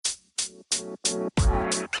What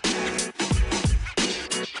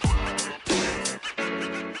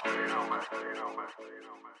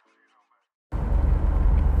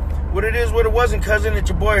it is, what it wasn't, cousin. It's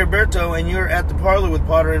your boy Roberto, and you're at the parlor with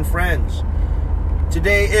Potter and Friends.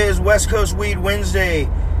 Today is West Coast Weed Wednesday,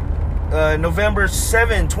 November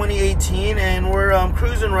 7, 2018, and we're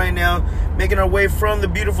cruising right now, making our way from the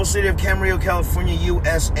beautiful city of Camarillo, California,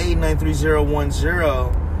 USA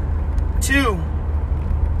 93010 to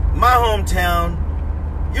my hometown,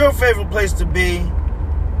 your favorite place to be,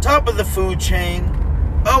 top of the food chain,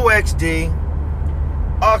 OXD,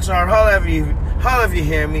 Oxnard. Holla if you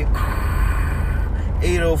hear me.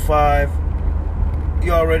 805.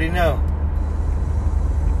 You already know.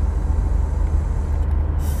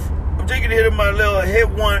 I'm taking a hit of my little hit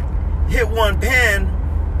one pen.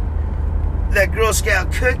 That Girl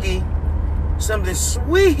Scout cookie. Something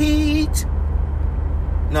sweet.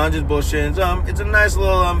 No, I'm just bullshitting. It's a nice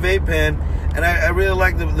little vape pen, and I really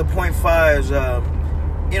like the 0.5s.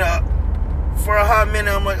 You know, for a hot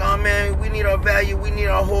minute, I'm like, oh man, we need our value, we need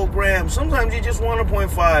our whole gram. Sometimes you just want a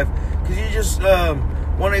 0.5 because you just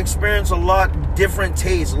want to experience a lot different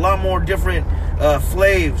tastes, a lot more different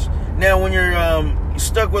flavors. Now, when you're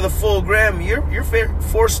stuck with a full gram, you're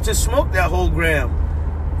forced to smoke that whole gram.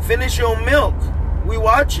 Finish your milk. We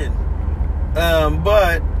watching,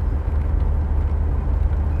 but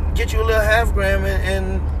get you a little half gram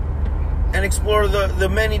and explore the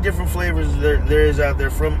many different flavors there is out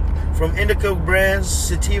there from indica brands,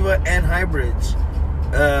 sativa, and hybrids.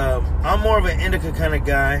 I'm more of an indica kind of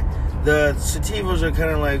guy. The sativas are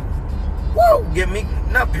kind of like, whoa, get me,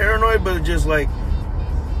 not paranoid, but just like,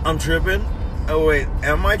 I'm tripping. Oh wait,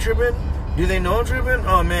 am I tripping? Do they know I'm tripping?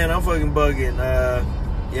 Oh man, I'm fucking bugging.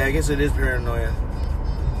 Yeah, I guess it is paranoia.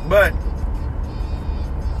 But,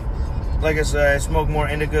 like I said, I smoke more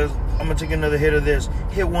indicas. I'm gonna take another hit of this.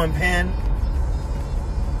 Hit one pen.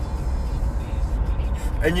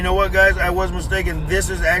 And you know what, guys? I was mistaken.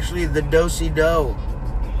 This is actually the Do-Si-Do.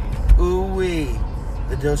 Ooh-wee.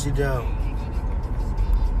 The Do-Si-Do.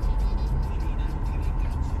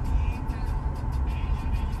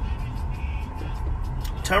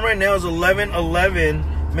 Time right now is 11:11.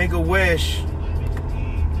 Make a wish.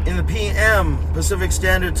 In the PM, Pacific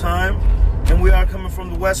Standard Time. And we are coming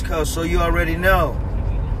from the West Coast, so you already know.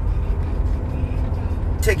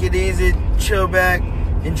 Take it easy. Chill back.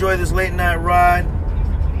 Enjoy this late night ride.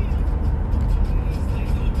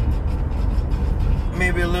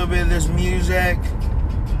 Maybe a little bit of this music.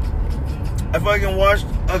 I fucking watched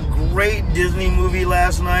a great Disney movie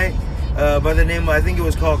last night by the name of, I think it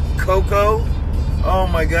was called Coco. Oh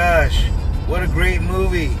my gosh, what a great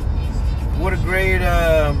movie. What a great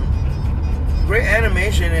great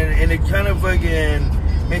animation, and it kind of fucking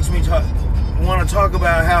makes me want to talk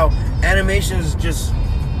about how animation is just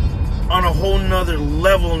on a whole nother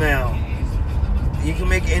level now. You can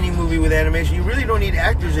make any movie with animation. You really don't need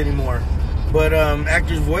actors anymore. But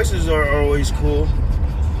actors' voices are always cool.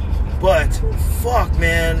 But fuck,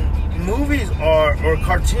 man, movies or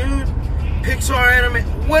cartoon, Pixar anime,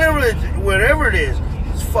 whatever it is,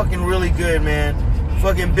 it's fucking really good, man.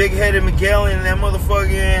 Fucking Big-Headed Miguel and that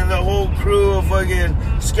motherfucking, the whole crew of fucking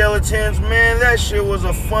skeletons, man, that shit was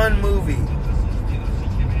a fun movie.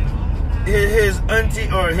 His auntie,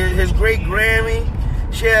 or his great Grammy,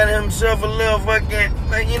 she had himself a little fucking,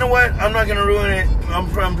 you know what? I'm not gonna ruin it. I'm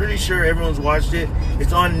pretty sure everyone's watched it.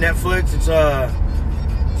 It's on Netflix. It's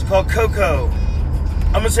called Coco.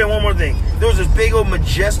 I'm gonna say one more thing. There was this big old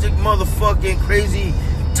majestic motherfucking crazy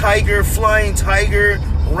tiger, flying tiger,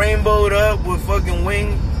 rainbowed up with fucking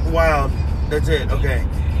wing. Wild. That's it. Okay.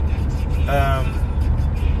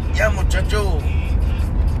 Yeah, muchacho.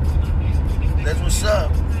 That's what's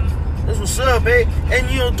up. That's what's up, eh? And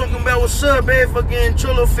you know, talking about what's up, eh? Fucking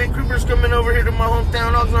Cholo Fit Creepers coming over here to my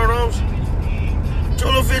hometown, Oxnard Homes.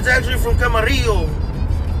 Cholo Fit's actually from Camarillo,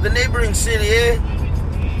 the neighboring city, eh?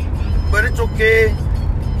 But it's okay.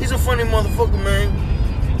 He's a funny motherfucker, man.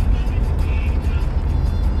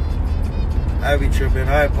 I be tripping.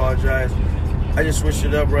 I apologize. I just switched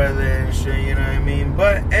it up right there and shit, you know what I mean?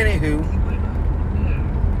 But, anywho,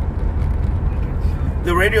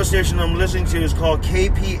 the radio station I'm listening to is called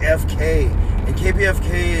KPFK. And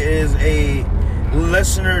KPFK is a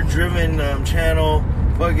listener-driven channel,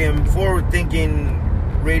 fucking forward-thinking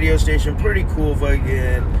radio station, pretty cool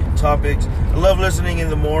fucking topics. I love listening in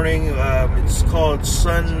the morning. It's called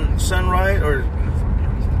Sunrise or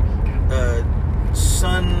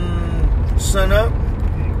Sun Up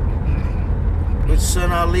with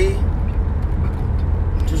Sun Ali.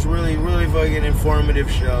 Just really fucking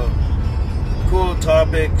informative show. Cool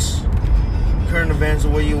topics, current events,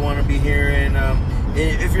 of what you want to be hearing.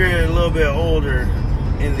 If you're a little bit older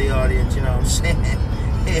in the audience, you know what I'm saying?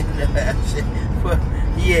 But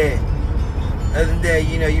yeah. Other than that,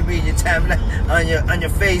 you know, you read your timeline on your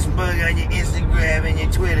Facebook, on your Instagram, and your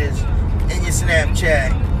Twitters, and your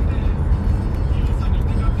Snapchat.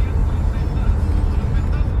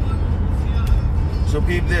 So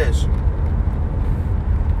peep this.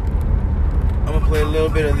 I'm gonna play a little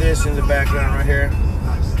bit of this in the background right here.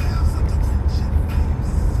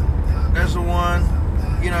 That's the one,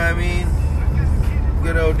 you know what I mean?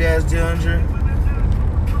 Good old Daz Dillinger.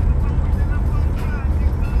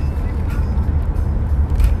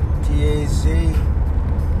 TAC.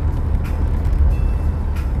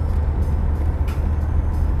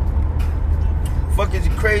 Fuck is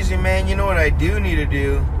crazy, man. You know what I do need to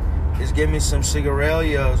do is get me some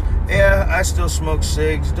cigarillos. Yeah, I still smoke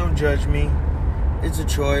cigs. Don't judge me. It's a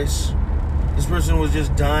choice. This person was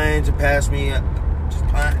just dying to pass me,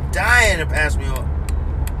 dying to pass me up.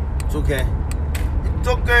 It's okay. It's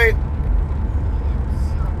okay.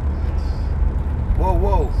 Whoa,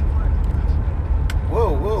 whoa.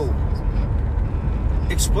 Whoa, whoa.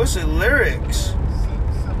 Explicit lyrics.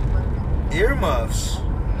 Earmuffs.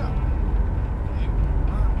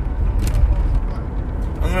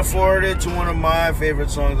 I'm going to forward it to one of my favorite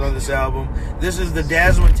songs on this album. This is the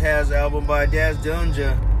Dazzmatazz album by Daz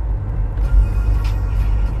Dillinger.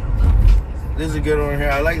 This is a good one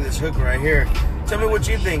here. I like this hook right here. Tell me what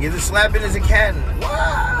you think. Is it slapping? Is it catting?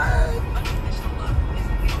 What?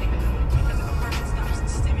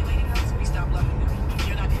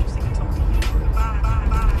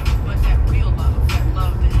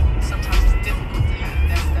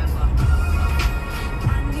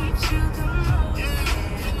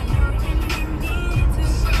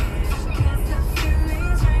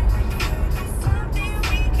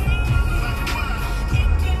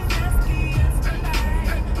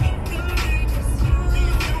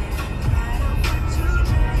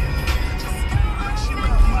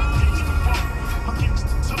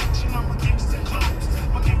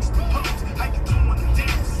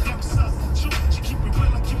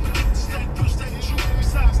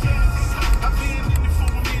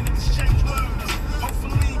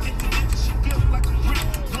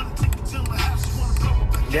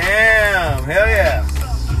 Damn, hell yeah.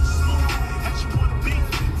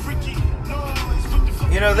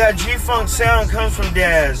 You know, that G-Funk sound comes from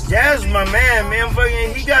Daz. Daz, my man,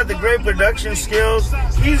 fucking, he got the great production skills.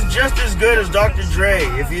 He's just as good as Dr. Dre.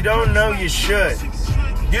 If you don't know, you should.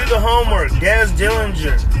 Do the homework. Daz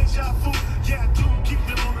Dillinger.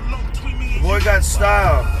 The boy got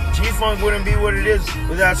style. G-Funk wouldn't be what it is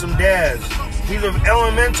without some Daz. He's an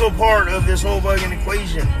elemental part of this whole fucking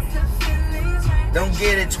equation. Don't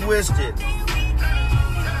get it twisted.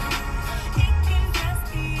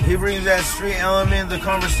 He brings that street element. The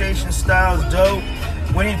conversation style is dope.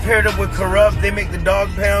 When he paired up with Corrupt, they make the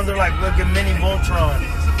Dog Pound. They're like fucking mini Voltron.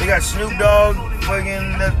 They got Snoop Dogg,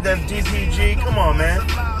 fucking that DPG. Come on, man.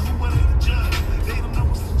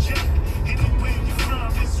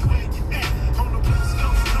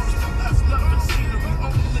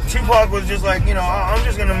 Tupac was just like, you know, I'm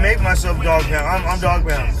just gonna make myself Dog Pound. I'm Dog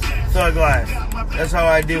Pound. Thug life. That's how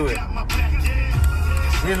I do it.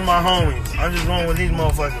 These are my homies. I'm just going with these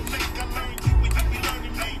motherfuckers.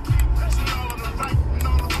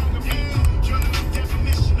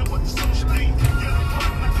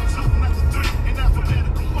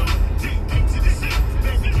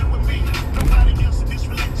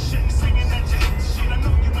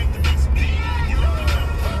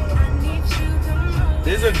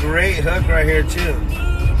 This is a great hook right here too.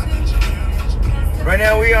 Right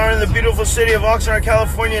now we are in the beautiful city of Oxnard,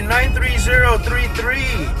 California,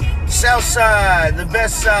 93033. South side, the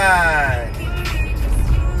best side.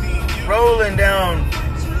 Rolling down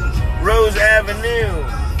Rose Avenue.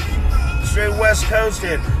 Straight west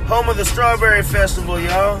coasted. Home of the Strawberry Festival,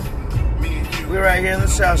 y'all. We're right here in the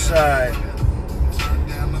south side.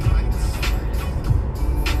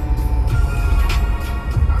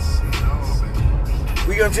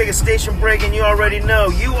 We're going to take a station break, and you already know.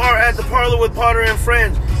 You are at the Parlor with Potter and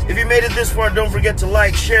Friends. If you made it this far, don't forget to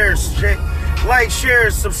like, share,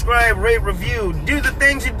 subscribe, rate, review. Do the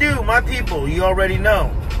things you do, my people. You already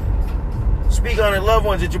know. Speak on it, loved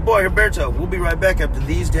ones. It's your boy, Herberto. We'll be right back after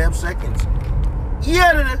these damn seconds.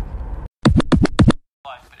 Yeah.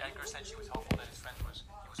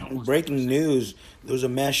 Breaking news. There was a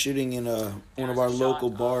mass shooting in one of our local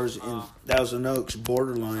bars in Thousand Oaks,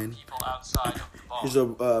 Borderline. Here's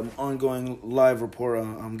an ongoing live report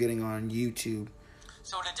I'm getting on YouTube.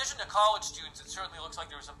 So in addition to college students, it certainly looks like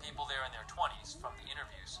there were some people there in their 20s from the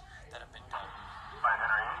interviews that have been done.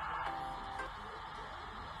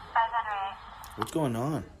 508. What's going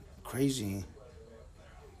on? Crazy.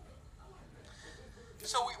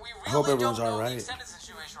 So we I hope really everyone's don't know all the right. extent of the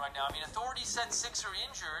situation right now. I mean, authorities said 6 are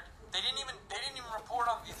injured. They didn't even report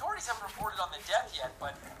on the authorities haven't reported on the death yet,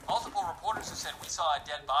 but multiple reporters have said we saw a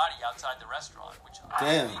dead body outside the restaurant, which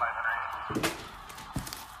Damn.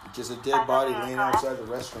 Just a dead body laying outside the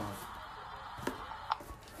restaurant.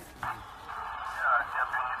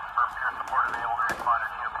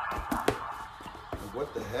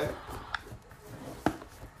 What the heck?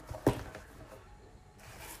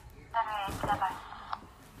 What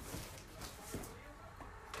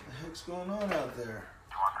the heck's going on out there?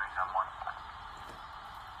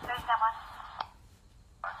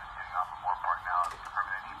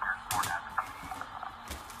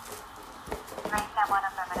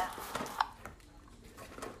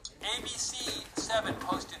 ABC 7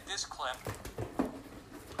 posted this clip.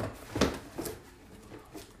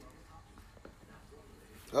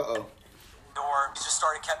 Uh-oh. Door. He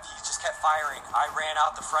just kept firing. I ran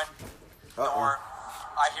out the front door.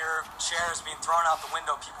 I hear chairs being thrown out the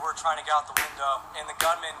window. People were trying to get out the window, and the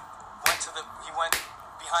gunman went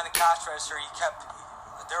behind the cash register.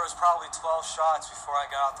 There was probably 12 shots before I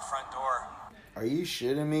got out the front door. Are you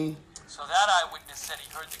shitting me? So that eyewitness said he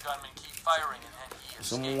heard the gunman keep firing, and then he escaped.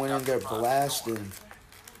 Someone went in out there the front blasting. door.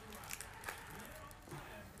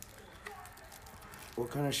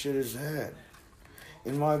 What kind of shit is that?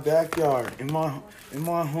 In my backyard, in my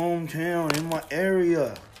hometown, in my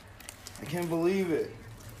area. I can't believe it.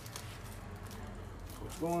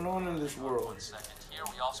 What's going on in this world? 1 second here.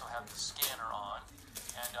 We also have the scanner on.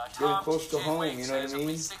 And Getting close to J. home, Wake you know what I says mean? At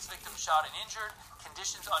least 6 victims shot and injured.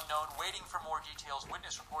 Conditions unknown. Waiting for more details.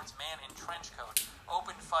 Witness reports man in trench coat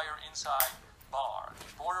opened fire inside bar.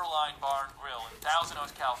 Borderline Bar and Grill in Thousand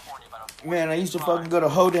Oaks, California. Man, I used to fucking go to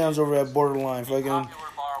hoedowns over at Borderline. Fucking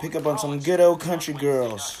pick up on some good old country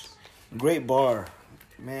girls. Great bar.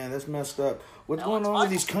 Man, that's messed up. What's going on with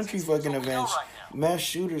these country fucking events? Mass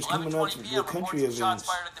shooters coming up with country events. Shots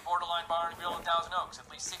fired at the Borderline Bar and Grill in Thousand Oaks. At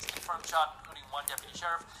least 6 confirmed shot, including 1 deputy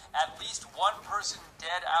sheriff. At least 1 person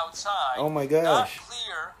dead outside. Oh my gosh.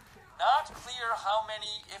 Not clear how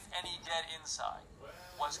many, if any, dead inside.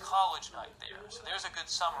 Was college night there. So there's a good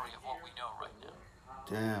summary of what we know right now.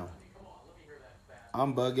 Damn.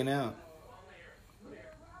 I'm bugging out.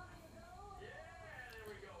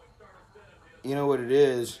 You know what it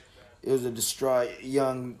is? It was a distraught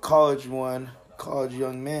young college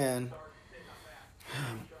young man.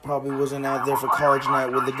 Probably wasn't out there for college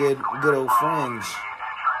night with the good old friends.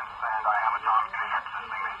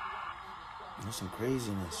 That's some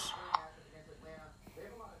craziness.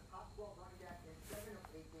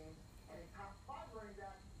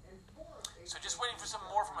 So just waiting for some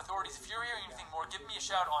more from authorities. If you're hearing anything more, give me a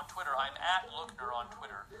shout on Twitter. I'm at Lookner on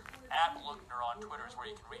Twitter. At Lookner on Twitter is where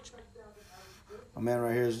you can reach me. My man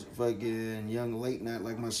right here is fucking young late night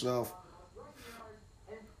like myself.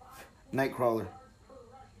 Nightcrawler.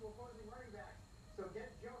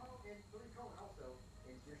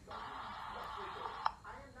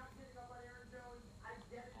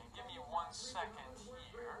 Give me 1 second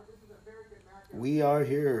here. We are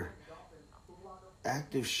here.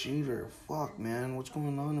 Active shooter. Fuck, man. What's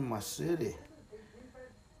going on in my city?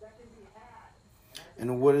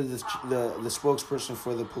 And what did the spokesperson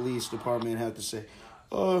for the police department have to say?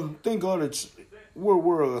 Thank God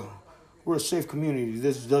we're a safe community.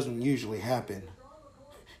 This doesn't usually happen.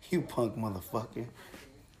 You punk motherfucker.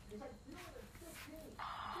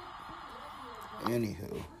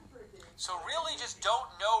 Anywho. So really just don't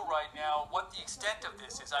know right now what the extent of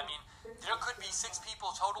this is. I mean, there could be 6 people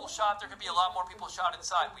total shot. There could be a lot more people shot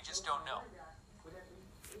inside. We just don't know.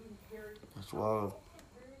 That's wild.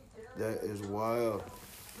 That is wild.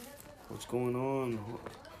 What's going on?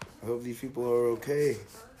 I hope these people are okay.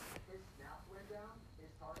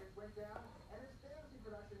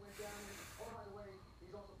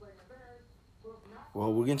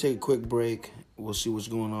 Well, we're going to take a quick break. We'll see what's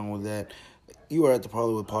going on with that. You are at the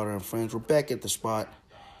Parlor with Potter and Friends. We're back at the spot.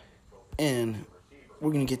 And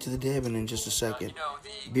we're going to get to the dabbing in just a second.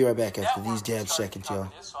 Be right back after these dab seconds, y'all.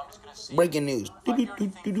 Breaking news.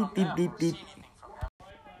 Do-do-do-do-do-do-do.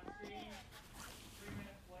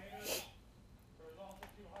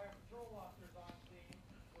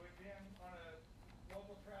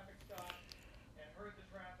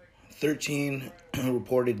 $13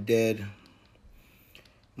 reported dead,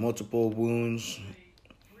 multiple wounds,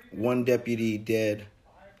 1 deputy dead.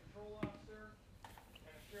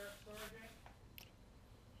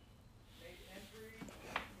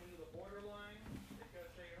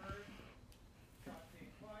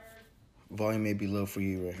 Volume may be low for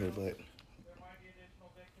you right here, but... There might be additional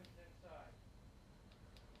victims inside.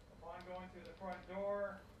 Upon going through the front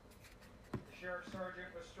Sheriff Sergeant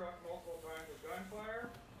was struck multiple times with gunfire.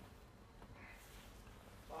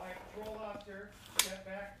 A high patrol officer stepped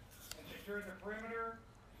back and secured the perimeter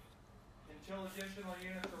until additional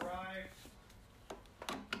units arrived,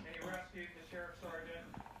 and he rescued the Sheriff Sergeant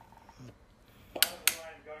out of the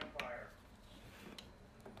line of gunfire.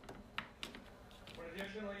 When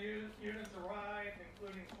additional units arrived,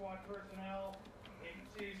 including SWAT personnel,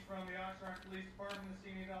 agencies from the Oxnard Police Department, the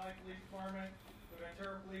Simi Valley Police Department, the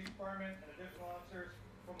Ventura Police Department, and additional officers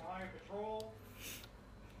from Ohio Patrol,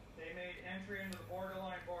 they made entry into the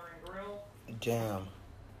Borderline Bar and Grill. Damn.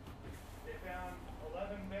 They found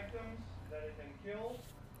 11 victims that had been killed.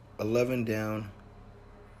 11 down.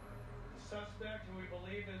 The suspect, who we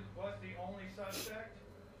believe was the only suspect,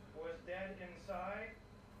 was dead inside.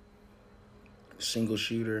 Single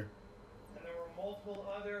shooter. And there were multiple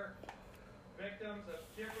other victims of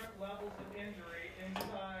different levels of injury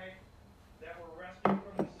inside that were rescued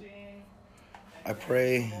from the scene. I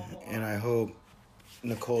pray and I hope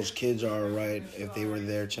Nicole's kids are alright if they were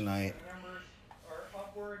there tonight. The numbers are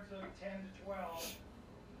upwards of 10 to 12.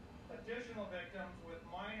 Additional victims with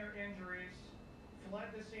minor injuries fled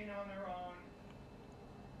the scene on their own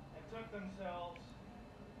and took themselves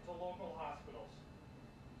to local hospitals.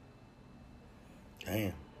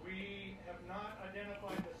 Damn. We have not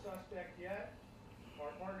identified the suspect yet. Our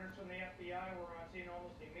partners from the FBI were on scene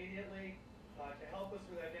almost immediately to help us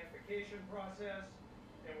with the identification process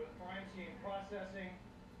and with crime scene processing.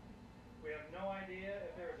 We have no idea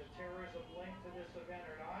if there is a terrorism link to this event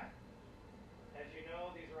or not. As you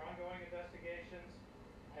know, these are ongoing investigations,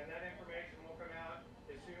 and that information will come out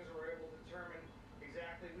as soon as we're able to determine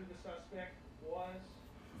exactly who the suspect was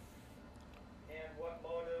and what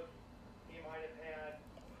motive he might have had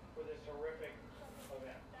for this horrific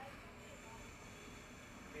event.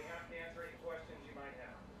 Be happy to answer any questions you might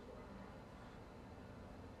have.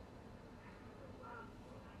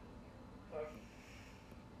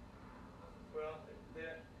 Well,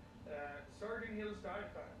 Sergeant Hughes died.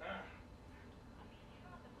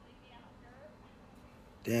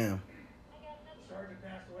 Damn. The sergeant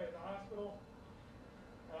passed away at the hospital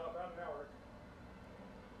about an hour.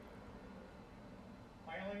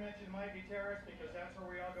 I only mention might be terrorist because that's where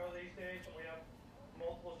we all go these days. When we have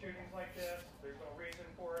multiple shootings like this, there's no reason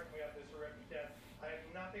for it. We have this horrific death. I have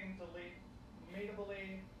nothing to lead me to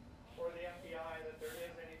believe, or the FBI, that there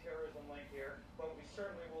is any terrorism link here, but we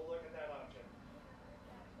certainly will look at that option.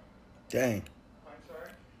 Dang. I'm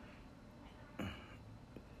sorry?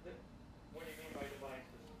 What do you mean by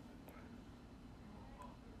devices?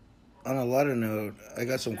 On a lighter note, I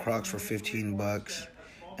got some Crocs for $15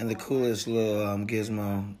 and the coolest little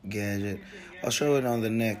gizmo gadget. I'll show it on the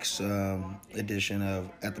next edition of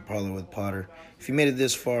At the Parlor with Potter. If you made it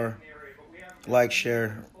this far, like,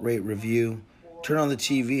 share, rate, review. Turn on the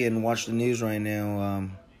TV and watch the news right now.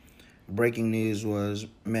 Breaking news was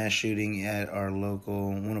mass shooting at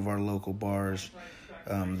one of our local bars,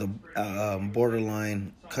 the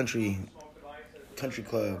Borderline Country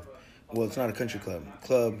Club. Well, it's not a country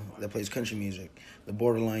club that plays country music. The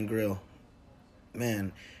Borderline Grill.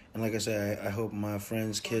 Man, and like I said, I hope my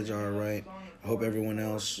friends' kids are all right. I hope everyone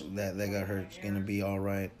else that got hurt is going to be all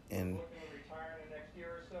right. And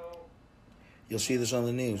you'll see this on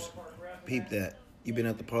the news. Peep that. You've been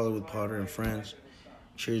at the Parlor with Potter and friends.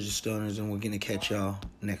 Cheers to stoners, and we're going to catch y'all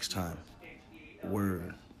next time.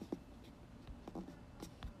 Word.